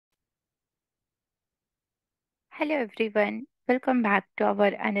Hello everyone, welcome back to our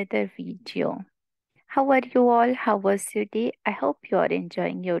another video. How are you all? How was your day? I hope you are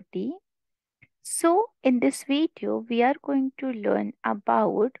enjoying your day. So, in this video, we are going to learn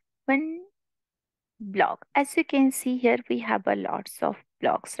about one block. As you can see here, we have a lots of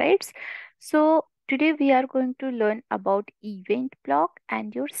blocks, right? So, today we are going to learn about event block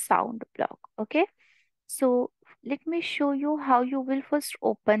and your sound block. Okay, so let me show you how you will first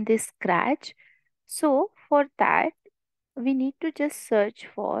open this Scratch. So, for that, we need to just search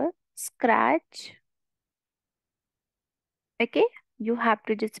for Scratch. Okay, you have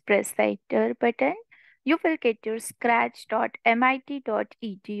to just press the enter button. You will get your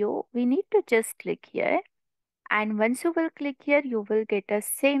scratch.mit.edu. We need to just click here, and once you will click here, you will get a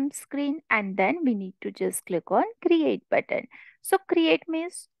same screen, and then we need to just click on create button. So create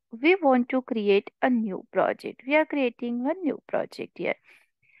means we want to create a new project. We are creating a new project here.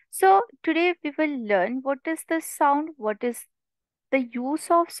 So today we will learn what is the sound, what is the use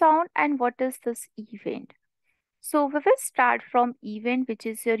of sound, and what is this event. So we will start from event, which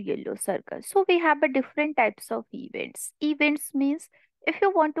is your yellow circle. So we have a different types of events. Events means if you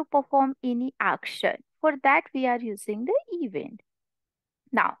want to perform any action, for that we are using the event.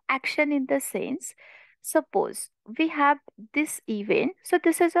 Now action in the sense, suppose we have this event. So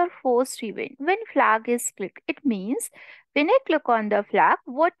this is our first event. When flag is clicked, it means when I click on the flag,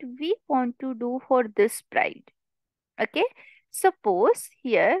 what we want to do for this sprite. Okay, suppose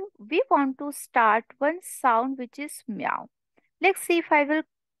here we want to start one sound which is meow. Let's see, if I will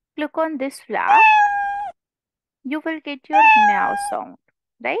click on this flag, you will get your meow sound,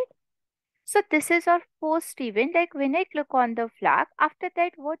 right? So this is our first event. Like when I click on the flag, after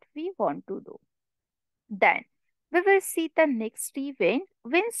that what we want to do. Then we will see the next event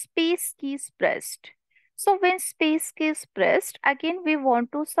when space key is pressed. So when space key is pressed, again we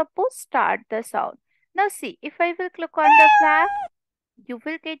want to suppose start the sound. Now see, if I will click on the flag, you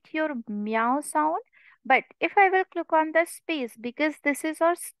will get your meow sound. But if I will click on the space, because this is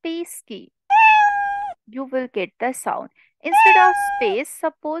our space key, you will get the sound. Instead of space,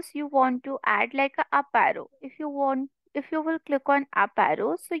 suppose you want to add like a up arrow. If you will click on up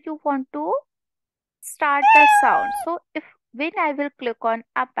arrow, so you want to start the sound. So if when I will click on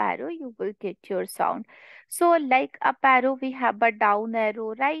up arrow, you will get your sound. So like up arrow, we have a down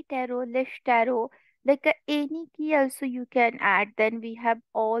arrow, right arrow, left arrow, like any key also you can add. Then we have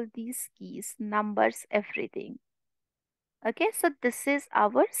all these keys, numbers, everything. Okay, so this is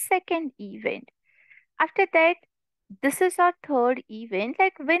our second event. After that, this is our third event.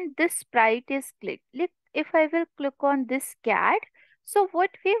 Like when this sprite is clicked, like if I will click on this cat, so what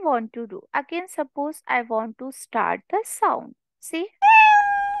we want to do? Again, suppose I want to start the sound. See?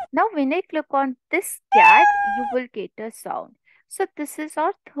 Now when I click on this cat, you will get a sound. So this is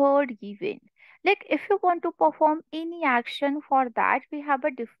our third event. Like if you want to perform any action, for that, we have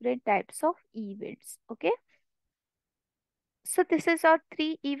a different types of events. Okay. So this is our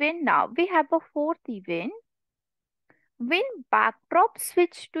three event. Now we have a fourth event. When backdrop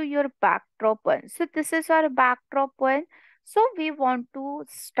switch to your backdrop one. So this is our backdrop one. So we want to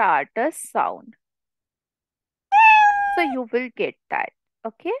start a sound. So you will get that.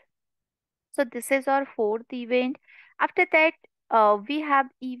 Okay. So this is our fourth event. After that, we have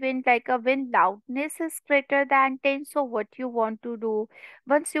event like a when loudness is greater than 10. So what you want to do?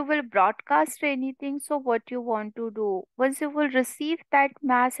 Once you will broadcast anything, so what you want to do? Once you will receive that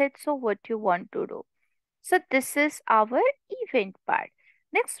message, so what you want to do? So this is our event part.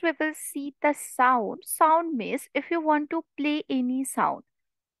 Next, we will see the sound. Sound means if you want to play any sound.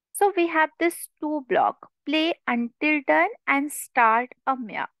 So we have this two block, play until done and start a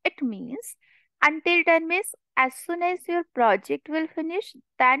meow. It means until done means as soon as your project will finish,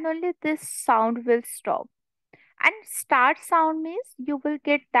 then only this sound will stop. And start sound means you will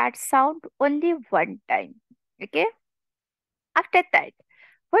get that sound only one time. Okay. After that,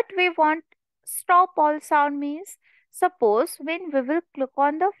 what we want stop all sound means, suppose when we will click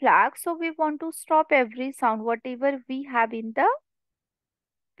on the flag, so we want to stop every sound whatever we have in the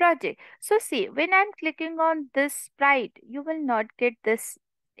project. So see, when I'm clicking on this sprite, you will not get this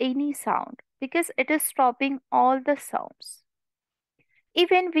any sound because it is stopping all the sounds.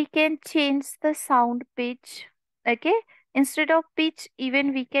 Even we can change the sound pitch. Okay, instead of pitch,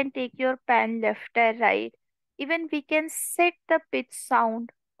 even we can take your pen left or right. Even we can set the pitch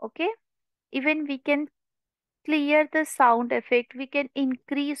sound. Okay, even we can clear the sound effect. We can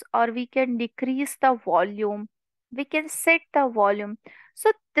increase or we can decrease the volume. We can set the volume.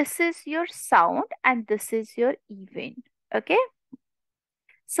 So this is your sound and this is your event. Okay,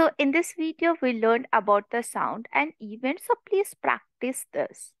 So in this video, we learned about the sound and event. So please practice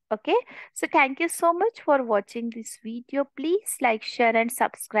this. Okay. So thank you so much for watching this video. Please like, share and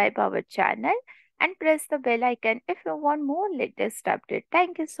subscribe our channel and press the bell icon if you want more latest update.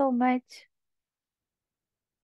 Thank you so much.